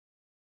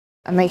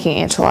I'm making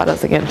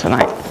enchiladas again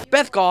tonight.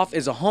 Beth Goff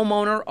is a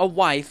homeowner, a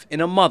wife,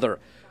 and a mother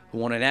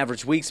who on an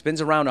average week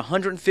spends around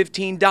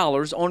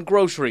 $115 on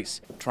groceries,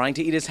 trying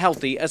to eat as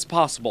healthy as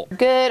possible.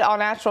 Good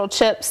all-natural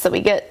chips that we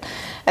get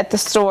at the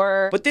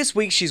store. But this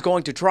week she's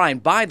going to try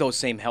and buy those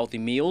same healthy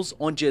meals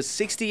on just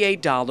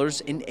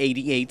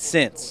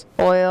 $68.88.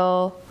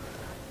 Oil,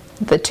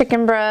 the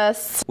chicken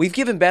breasts. We've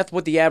given Beth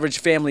what the average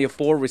family of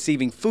four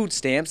receiving food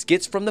stamps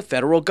gets from the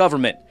federal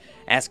government,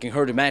 asking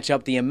her to match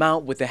up the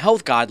amount with the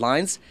health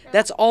guidelines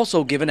that's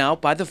also given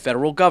out by the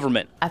federal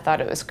government. I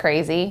thought it was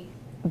crazy,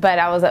 but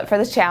I was up for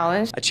the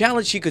challenge. A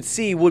challenge she could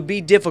see would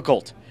be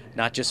difficult,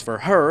 not just for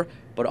her,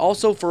 but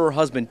also for her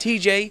husband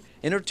TJ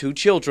and her two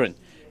children,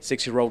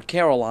 6-year-old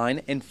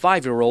Caroline and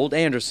 5-year-old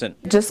Anderson.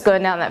 Just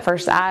going down that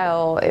first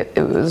aisle, it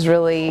was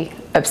really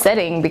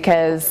upsetting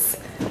because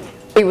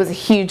it was a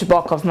huge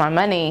bulk of my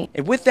money.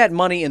 And with that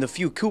money and the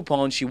few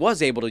coupons she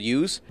was able to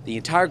use, the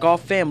entire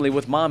Goff family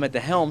with mom at the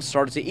helm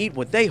started to eat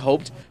what they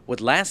hoped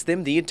would last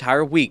them the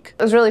entire week.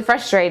 It was really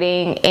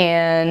frustrating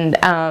and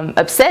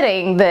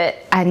upsetting that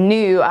I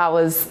knew I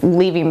was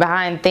leaving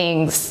behind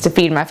things to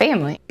feed my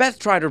family. Beth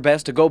tried her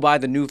best to go by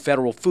the new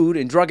Federal Food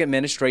and Drug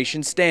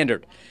Administration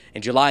standard.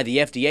 In July, the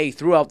FDA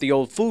threw out the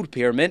old food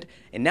pyramid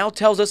and now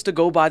tells us to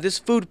go by this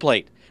food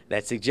plate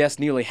that suggests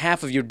nearly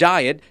half of your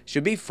diet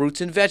should be fruits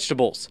and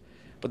vegetables.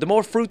 But the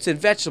more fruits and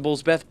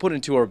vegetables Beth put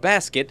into her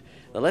basket,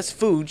 the less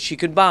food she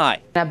could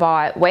buy. I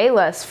bought way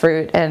less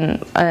fruit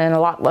and a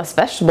lot less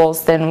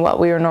vegetables than what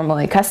we were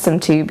normally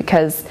accustomed to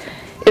because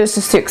it was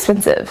just too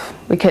expensive.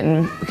 We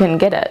couldn't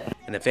get it.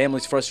 And the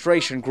family's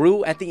frustration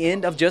grew at the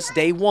end of just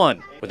day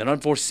one with an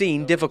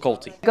unforeseen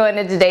difficulty. Going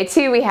into day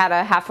two, we had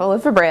a half a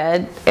loaf of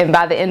bread, and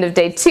by the end of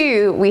day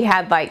two, we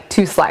had like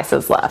 2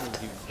 slices left.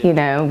 You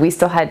know, we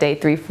still had day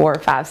 3, 4,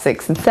 5,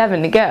 6, and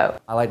 7 to go.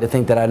 I like to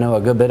think that I know a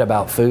good bit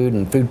about food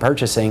and food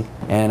purchasing,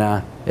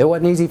 and it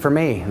wasn't easy for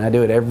me, and I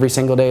do it every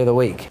single day of the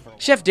week.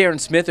 Chef Darren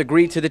Smith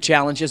agreed to the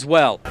challenge as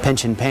well.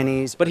 Pinching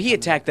pennies. But he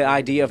attacked the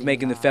idea of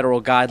making the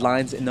federal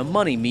guidelines and the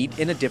money meet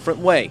in a different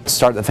way.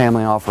 Start the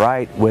family off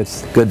right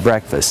with good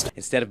breakfast.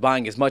 Instead of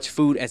buying as much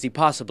food as he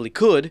possibly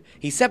could,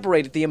 he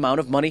separated the amount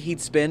of money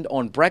he'd spend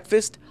on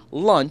breakfast,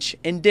 lunch,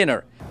 and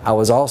dinner. I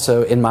was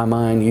also, in my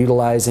mind,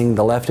 utilizing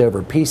the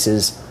leftover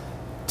pieces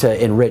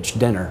to enrich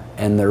dinner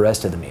and the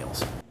rest of the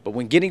meals. But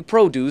when getting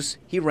produce,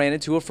 he ran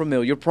into a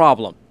familiar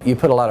problem. You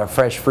put a lot of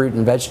fresh fruit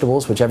and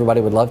vegetables, which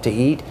everybody would love to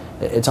eat,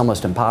 it's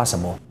almost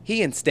impossible.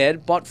 He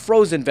instead bought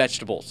frozen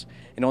vegetables,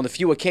 and on the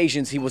few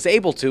occasions he was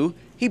able to,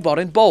 he bought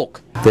in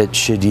bulk. That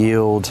should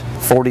yield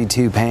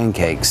 42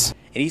 pancakes.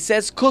 And he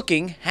says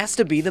cooking has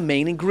to be the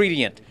main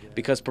ingredient,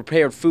 because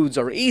prepared foods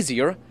are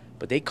easier,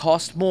 but they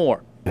cost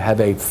more. You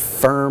have a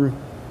firm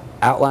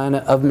outline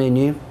of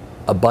menu,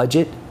 a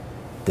budget,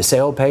 the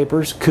sale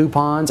papers,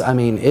 coupons. I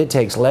mean, it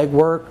takes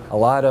legwork, a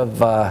lot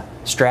of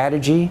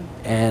strategy,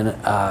 and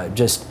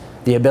just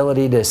the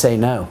ability to say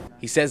no.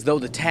 He says though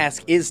the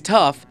task is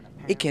tough,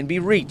 it can be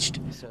reached,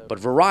 but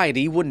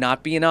variety would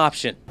not be an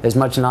option. As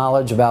much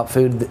knowledge about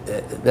food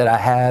that I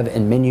have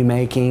in menu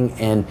making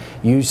and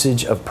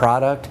usage of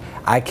product,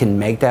 I can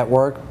make that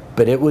work,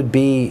 but it would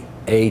be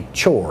a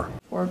chore.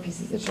 4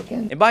 pieces of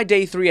chicken. And by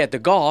day 3 at the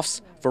Goffs,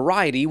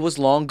 variety was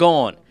long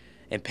gone,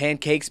 and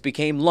pancakes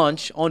became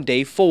lunch on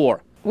day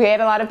 4. We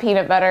ate a lot of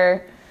peanut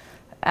butter.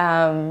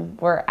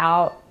 We're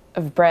out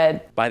of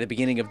bread. By the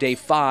beginning of day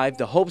 5,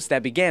 the hopes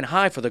that began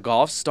high for the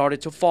Goffs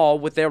started to fall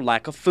with their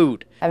lack of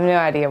food. I have no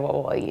idea what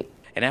we'll eat.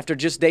 And after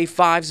just day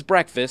 5's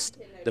breakfast,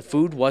 the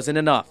food wasn't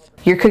enough.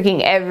 You're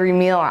cooking every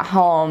meal at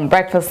home,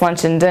 breakfast,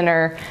 lunch, and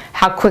dinner,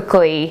 how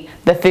quickly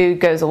the food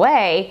goes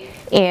away.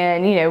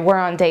 And, you know, we're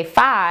on day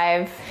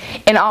 5,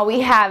 and all we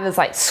have is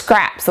like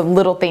scraps of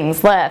little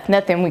things left,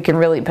 nothing we can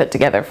really put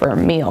together for a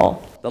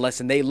meal. The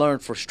lesson they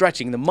learned for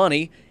stretching the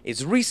money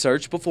is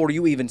research before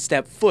you even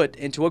step foot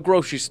into a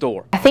grocery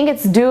store. I think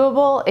it's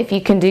doable if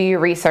you can do your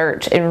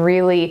research and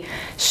really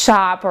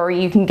shop, or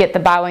you can get the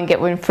buy one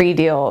get one free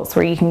deals,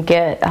 where you can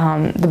get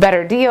the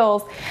better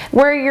deals,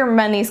 where your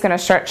money's going to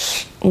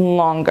stretch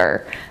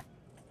longer.